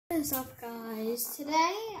is up, guys?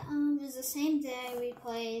 Today is the same day we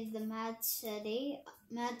played the Mad City,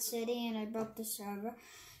 and I broke the server.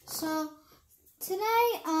 So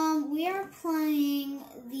today we're playing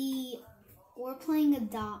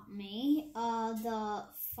Adopt Me, the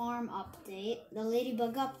farm update, the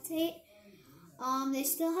Ladybug update. They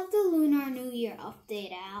still have the Lunar New Year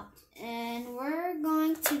update out, and we're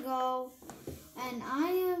going to go, and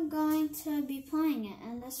I am going to be playing it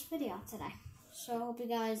in this video today. So I hope you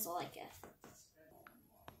guys like it.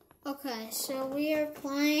 Okay, so we are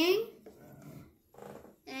playing,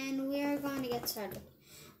 and we are going to get started.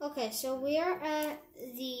 Okay, so we are at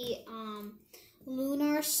the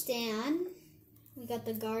Lunar stand. We got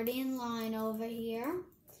the Guardian line over here,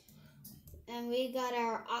 and we got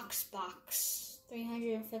our Ox box,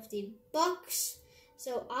 $350.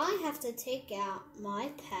 So I have to take out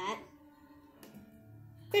my pet,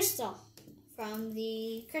 Crystal, from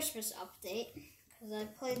the Christmas update, because I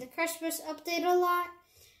played the Christmas update a lot.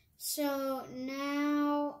 So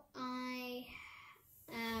now I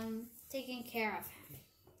am taking care of him.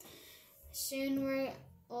 Soon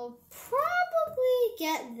we'll probably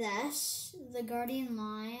get this, the Guardian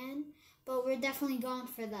Lion, but we're definitely going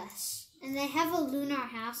for this. And they have a Lunar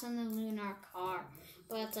house and a Lunar car,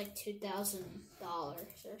 but it's like $2,000 or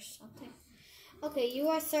something. Okay, you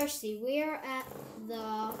are thirsty. We are at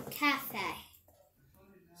the cafe.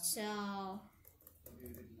 So,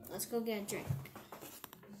 let's go get a drink.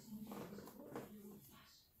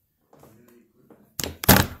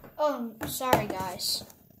 Oh, sorry guys.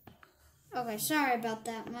 Okay, sorry about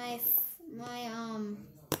that. My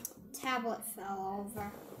tablet fell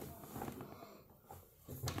over.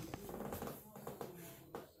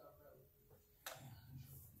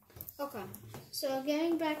 Okay, so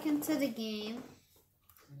getting back into the game.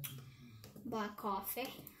 Buy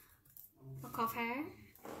coffee. A coffee.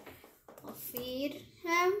 I'll feed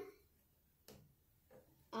him.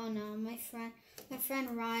 Oh no, my friend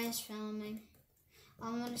Rye is filming.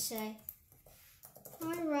 I'm gonna say,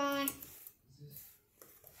 hi Rye.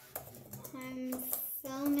 I'm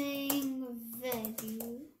filming a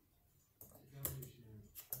video.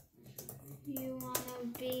 You wanna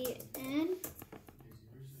be in?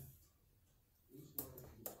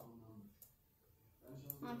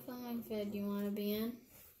 I'm filming vid. You wanna be in?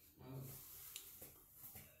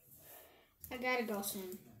 I gotta go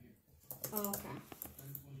soon. Oh, okay.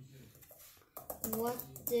 What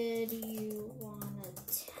did you wanna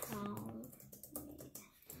tell me?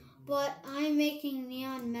 But I'm making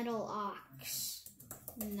neon metal ox.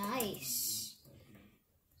 Nice.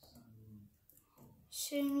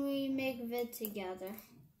 Soon we make vid together.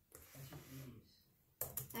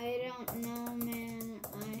 I don't know, man.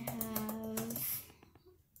 I have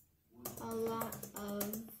a lot of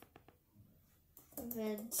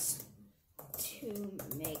vids to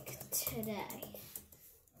make today.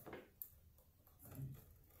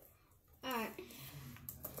 Alright.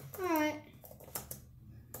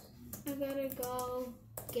 I gotta go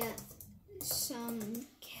get some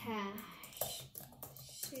cash.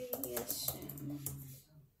 See you soon.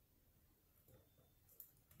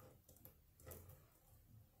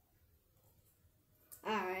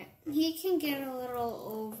 Alright. He can get a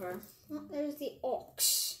little over. Oh, there's the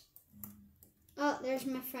ox. Oh, there's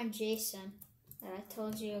my friend Jason that I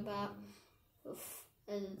told you about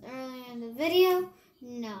earlier in the video.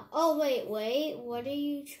 No. Oh, wait. What are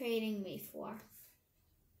you trading me for?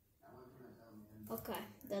 Okay,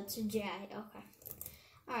 that's a jade. Okay.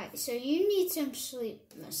 Alright, so you need some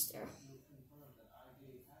sleep, mister.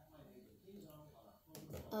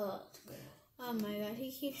 Oh my god,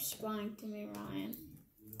 he keeps spawning to me, Ryan.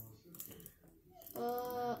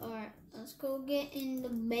 Alright, let's go get in the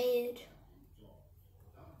bed.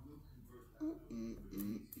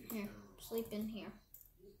 Here, sleep in here.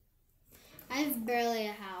 I have barely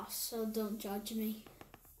a house, so don't judge me.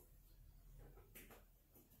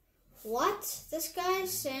 What? This guy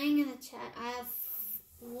is saying in the chat, I have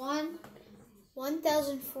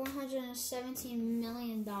 $1,417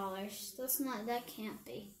 million. That can't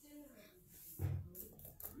be.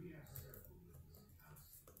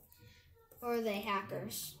 Or are they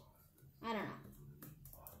hackers? I don't know.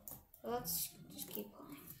 Let's just keep playing.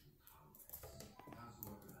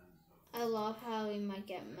 I love how he might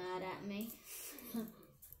get mad at me.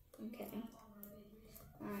 I'm kidding.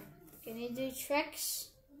 Alright. Can you do tricks?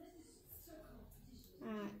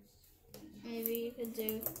 Alright. Maybe you could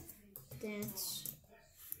do dance.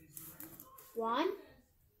 One?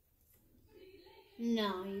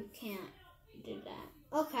 No, you can't do that.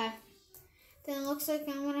 Okay. Then it looks like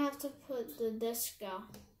I'm gonna have to put the disco.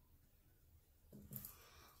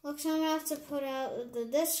 Looks like I'm gonna have to put out the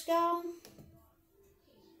disco.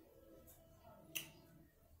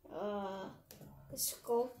 The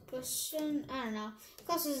Sculption, I don't know. It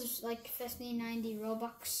costs like 50-90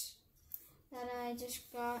 Robux that I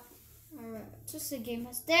just got. Or just a game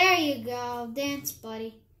pass. There you go. Dance,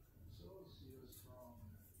 buddy.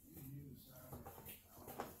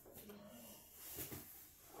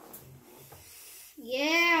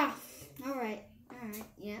 Yeah. Alright. Alright.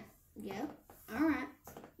 Yeah. Yeah. Alright.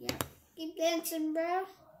 Yeah. Keep dancing, bro.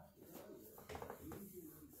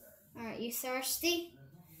 Alright, you thirsty?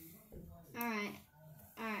 Alright.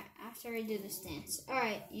 Alright, after I do this dance.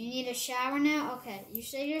 Alright, you need a shower now? Okay, you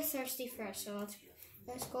said you're thirsty first, so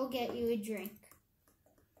let's go get you a drink.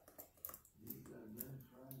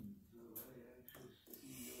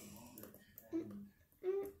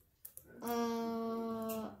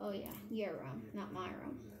 Oh yeah, your room, not my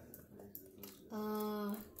room.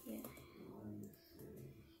 Yeah.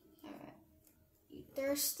 Alright. You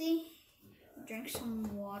thirsty? Drink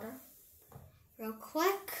some water. Real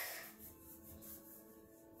quick.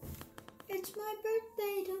 It's my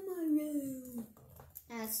birthday tomorrow.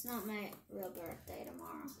 It's not my real birthday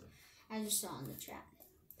tomorrow. I just saw in the chat.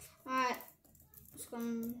 Alright. Let's go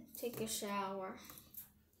take a shower.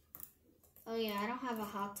 Oh yeah, I don't have a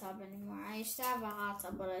hot tub anymore. I used to have a hot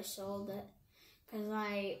tub, but I sold it. Because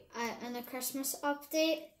I in the Christmas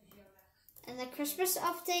update,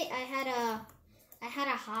 I had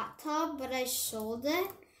a hot tub, but I sold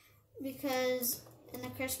it because in the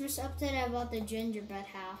Christmas update I bought the gingerbread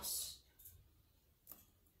house.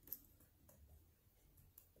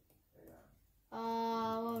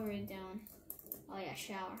 What were we doing? Oh yeah,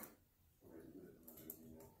 shower.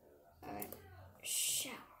 Alright,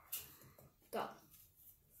 shower. Go.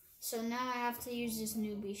 So now I have to use this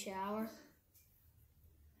newbie shower.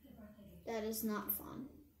 That is not fun.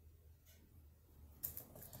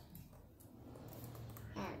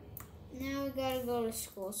 Alright, now we gotta go to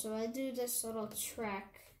school. So I do this little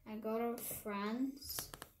trick. I go to friends.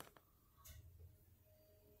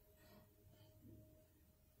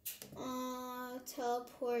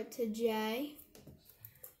 Teleport to J.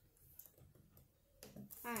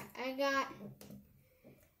 Alright, I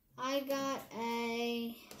got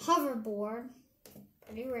a hoverboard.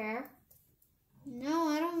 Pretty rare. No,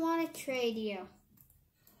 I don't want to trade you.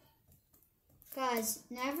 Guys,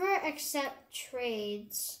 never accept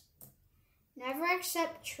trades. Never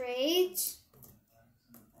accept trades.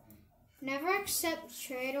 Never accept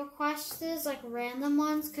trade requests, like random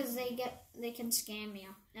ones, because they can scam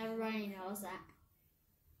you. Everybody knows that.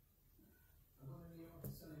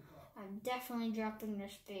 I'm definitely dropping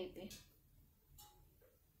this baby.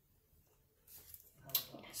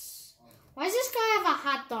 Yes. Why does this guy have a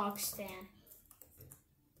hot dog stand?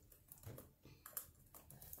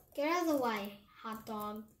 Get out of the way, hot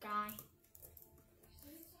dog guy.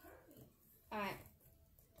 Alright.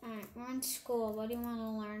 Alright, we're in school. What do you want to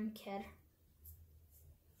learn, kid?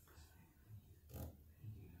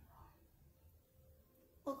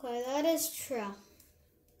 Okay, that is true.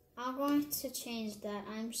 I'm going to change that.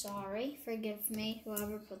 I'm sorry. Forgive me,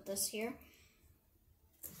 whoever put this here.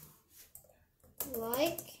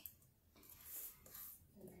 Like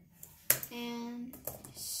and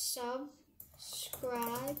subscribe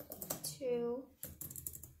to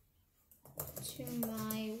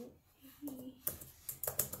my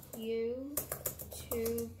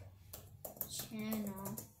YouTube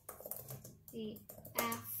channel. The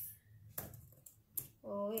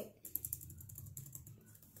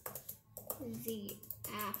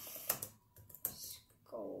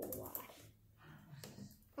squad.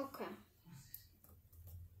 Okay.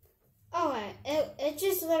 Oh, it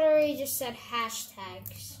just literally just said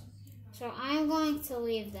hashtags. So I'm going to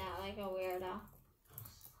leave that like a weirdo.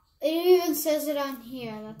 It even says it on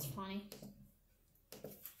here. That's funny.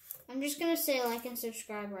 I'm just going to say like and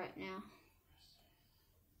subscribe right now.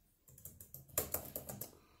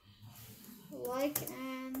 Like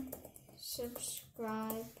and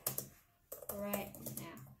subscribe right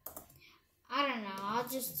now. I don't know. I'll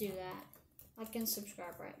just do that. Like and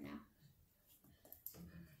subscribe right now.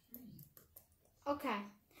 Okay.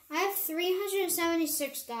 I have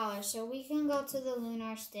 $376, so we can go to the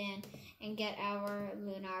Lunar stand and get our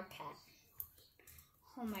Lunar pet.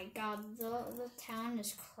 Oh my god, the town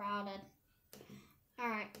is crowded.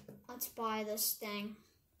 Alright, let's buy this thing.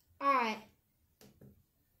 Alright.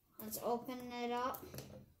 Let's open it up.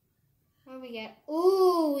 What do we get?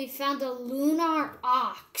 Ooh, we found a Lunar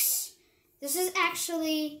ox. This is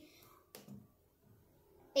actually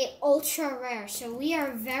a ultra rare, so we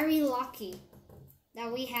are very lucky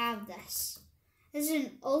that we have this. This is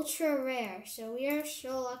an ultra rare, so we are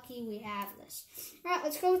so lucky we have this. Alright,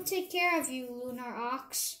 let's go take care of you, Lunar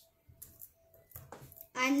Ox.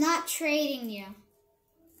 I'm not trading you.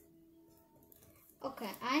 Okay,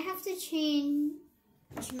 I have to change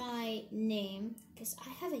my name because I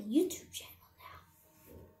have a YouTube channel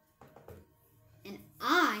now. And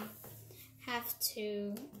I have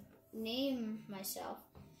to name myself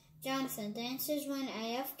Jonathan dances when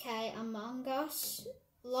AFK Among Us,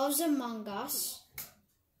 loves Among Us,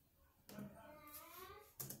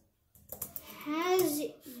 has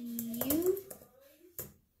YouTube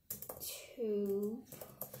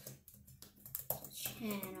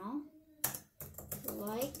channel,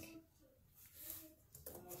 like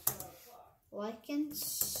and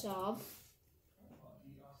sub.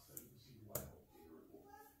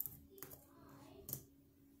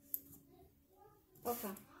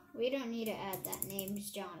 Okay, we don't need to add that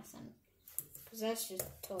name's Jonathan, because that's just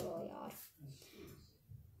totally odd.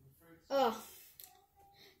 Oh,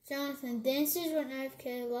 Jonathan dances with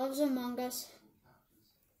AFK, loves Among Us.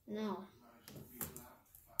 No.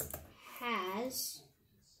 Has.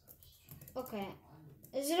 Okay.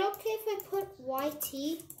 Is it okay if I put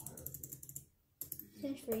YT?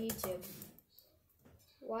 Thanks for YouTube.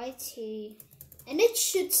 YT. And it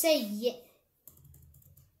should say yeah.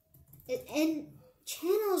 And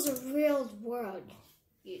channel's a real word.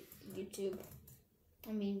 YouTube.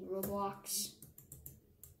 I mean Roblox.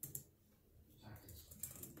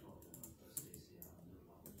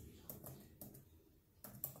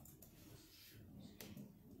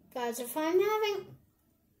 Guys, if I'm having...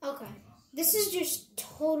 Okay. This is just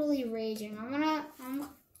totally raging.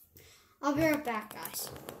 I'll be right back, guys.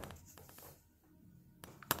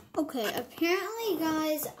 Okay, apparently,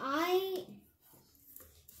 guys, I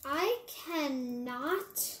cannot.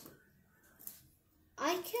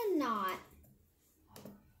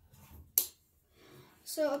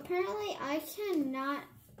 So apparently I cannot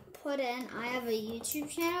put in I have a YouTube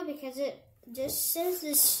channel because it just says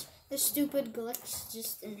this stupid glitch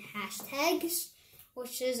just in hashtags,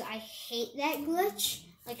 which is I hate that glitch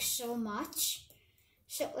like so much.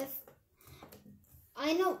 So if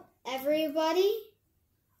I know everybody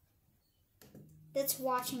that's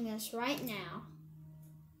watching this right now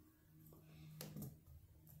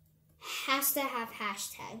has to have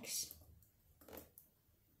hashtags.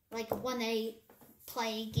 Like when they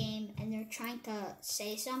play a game and they're trying to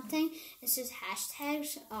say something, it says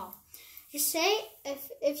hashtags. Oh, just say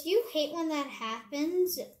if you hate when that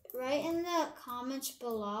happens, write in the comments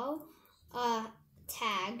below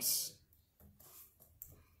tags.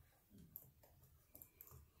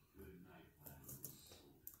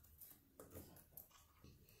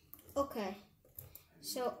 Okay,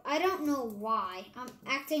 so I don't know why I'm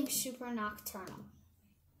acting super nocturnal.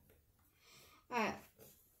 Alright,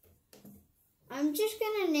 I'm just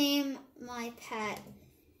gonna name my pet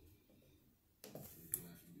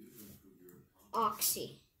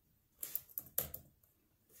Oxy.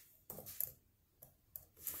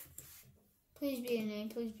 Please be a name,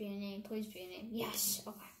 please be a name, please be a name. Yes,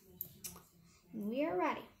 okay. We are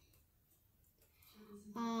ready.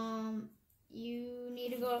 You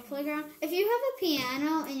need to go to playground. If you have a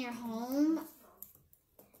piano in your home,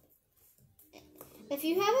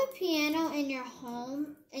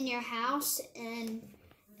 in your house, and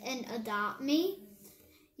adopt me,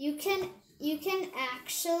 you can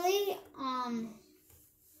actually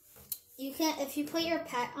if you put your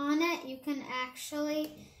pet on it, you can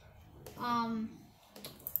actually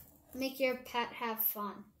make your pet have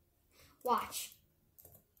fun. Watch.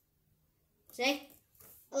 See?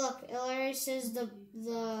 Look, it already says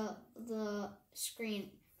the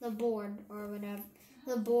screen, the board or whatever,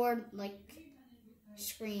 the board like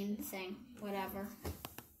screen thing, whatever,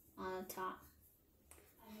 on the top.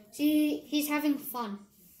 See, he's having fun,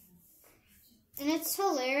 and it's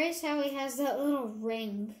hilarious how he has that little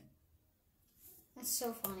ring. That's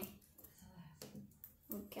so funny.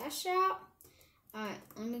 Cash out. All right,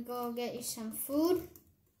 let me go get you some food.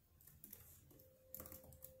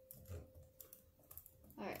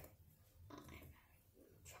 Alright.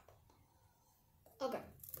 Okay.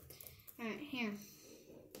 Alright, here.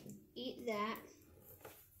 Eat that.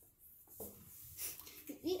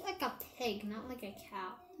 Eat like a pig, not like a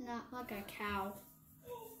cow. Not like a cow.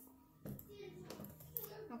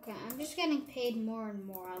 Okay, I'm just getting paid more and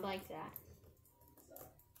more. I like that.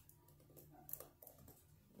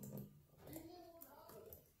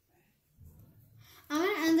 I'm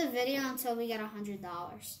going to end the video until we get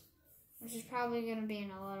 $100. Which is probably going to be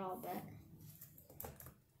in a little bit.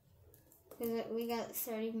 Because we got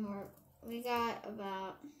 30 more. We got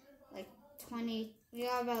about like 20. We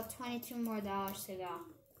got about $22 more to go.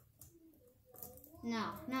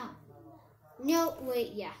 No,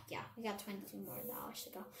 wait, yeah. We got $22 more to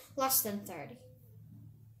go. Less than 30.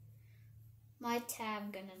 My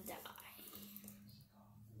tab gonna die.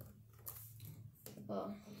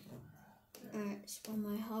 Oh. Alright, so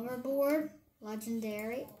my hoverboard,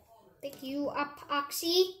 legendary. Pick you up,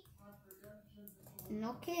 Oxy. And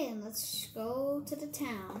okay, let's go to the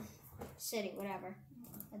town. City, whatever.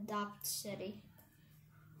 Adopt city.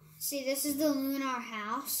 See, this is the Lunar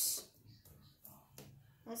house.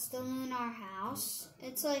 That's the Lunar house.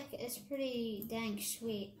 It's pretty dang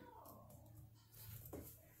sweet.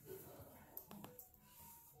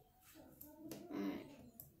 Alright.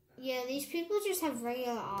 Yeah, these people just have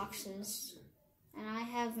regular oxes. And I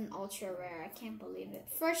have an ultra rare. I can't believe it.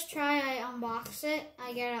 First try I unbox it,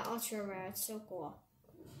 I get an ultra rare. It's so cool.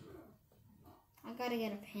 I gotta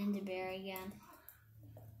get a panda bear again.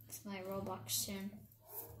 It's my Roblox soon.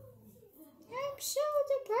 I'm so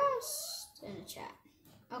depressed. In the chat.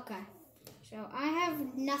 Okay. So I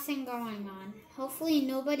have nothing going on. Hopefully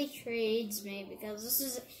nobody trades me because this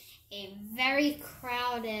is a very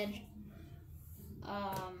crowded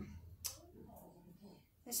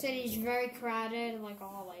the city's very crowded, like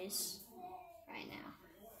always, right now.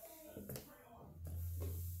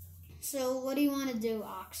 So, what do you want to do,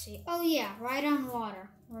 Oxy? Oh yeah, ride on water.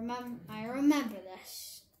 I remember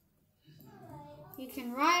this. You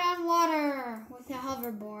can ride on water with a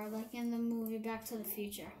hoverboard, like in the movie Back to the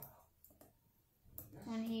Future.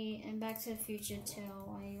 In Back to the Future 2,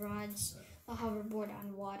 when he rides a hoverboard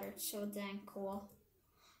on water, it's so dang cool.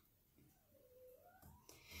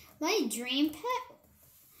 My dream pet?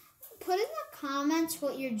 Put in the comments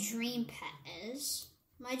what your dream pet is.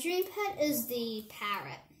 My dream pet is the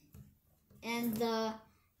parrot and the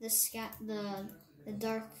shadow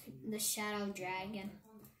dragon.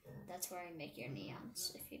 That's where I make your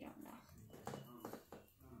neons, if you don't know.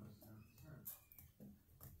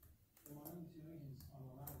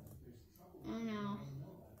 Oh no!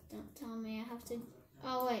 Don't tell me I have to.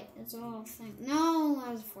 Oh wait, it's a whole thing. No,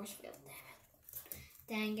 that was a force field.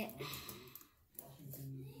 Damn it! Dang it!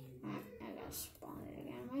 Alright, I gotta spawn it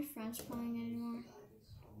again. Are my friends playing anymore?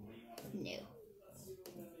 No.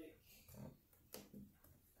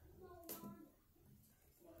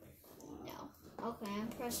 No. Okay, I'm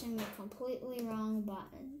pressing the completely wrong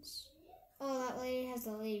buttons. Oh, that lady has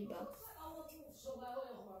a ladybug.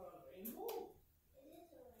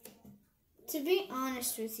 To be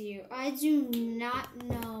honest with you, I do not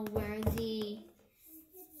know where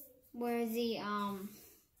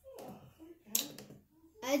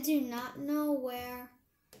I do not know where.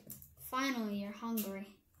 Finally, you're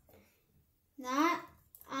hungry. I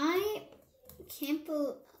can't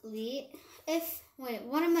believe wait,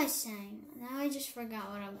 what am I saying? Now I just forgot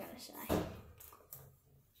what I'm gonna say.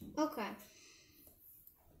 Okay.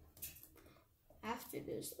 After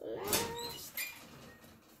this last.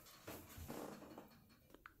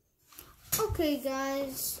 Okay,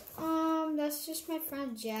 guys. That's just my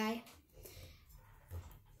friend Jay.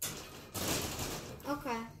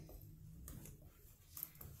 Okay.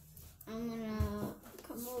 I'm gonna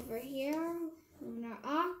come over here. Lunar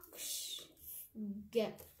ox.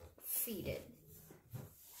 Get feeded.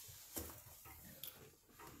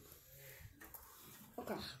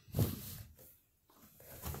 Okay.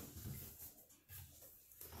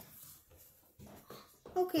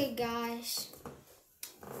 Okay, guys.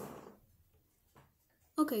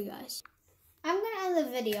 I'm gonna end the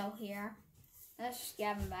video here. That's just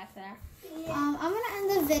Gavin back there. Yeah. I'm gonna end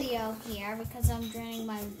the video here because I'm draining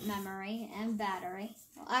my memory and battery.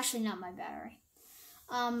 Well, actually, not my battery.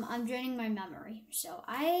 I'm draining my memory, so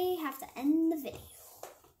I have to end the video.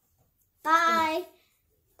 Bye.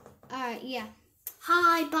 Alright, yeah.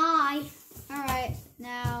 Hi, bye. Alright,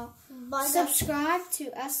 now bye. Subscribe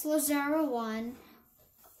to SLazaro1.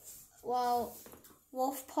 Well,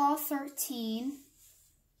 Wolfpaw13.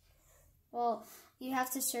 Well, you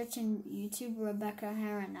have to search in YouTube Rebecca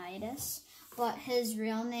Heronitis, but his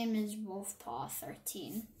real name is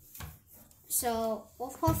Wolfpaw13. So,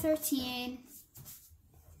 Wolfpaw13,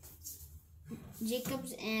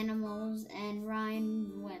 Jacob's Animals, and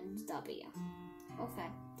Ryan Wins W. Okay,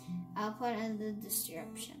 I'll put it in the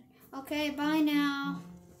description. Okay, bye now.